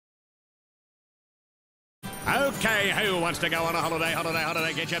Okay, who wants to go on a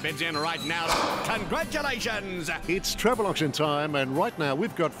holiday? Get your bids in right now. Congratulations! It's travel auction time, and right now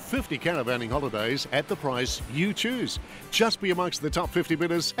we've got 50 caravanning holidays at the price you choose. Just be amongst the top 50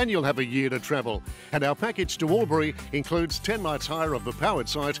 bidders and you'll have a year to travel. And our package to Albury includes 10 nights hire of the powered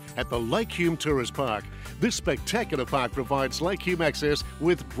site at the Lake Hume Tourist Park. This spectacular park provides Lake Hume access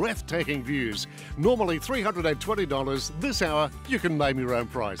with breathtaking views. Normally $320, this hour you can name your own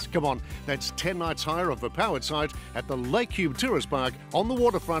price. Come on, that's 10 nights hire of the powered site at the Lake Hume Tourist Park on the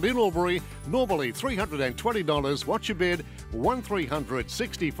waterfront in Albury. Normally $320. What's your bid? 1300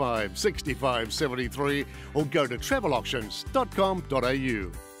 65 65 73, or go to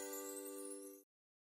travelauctions.com.au.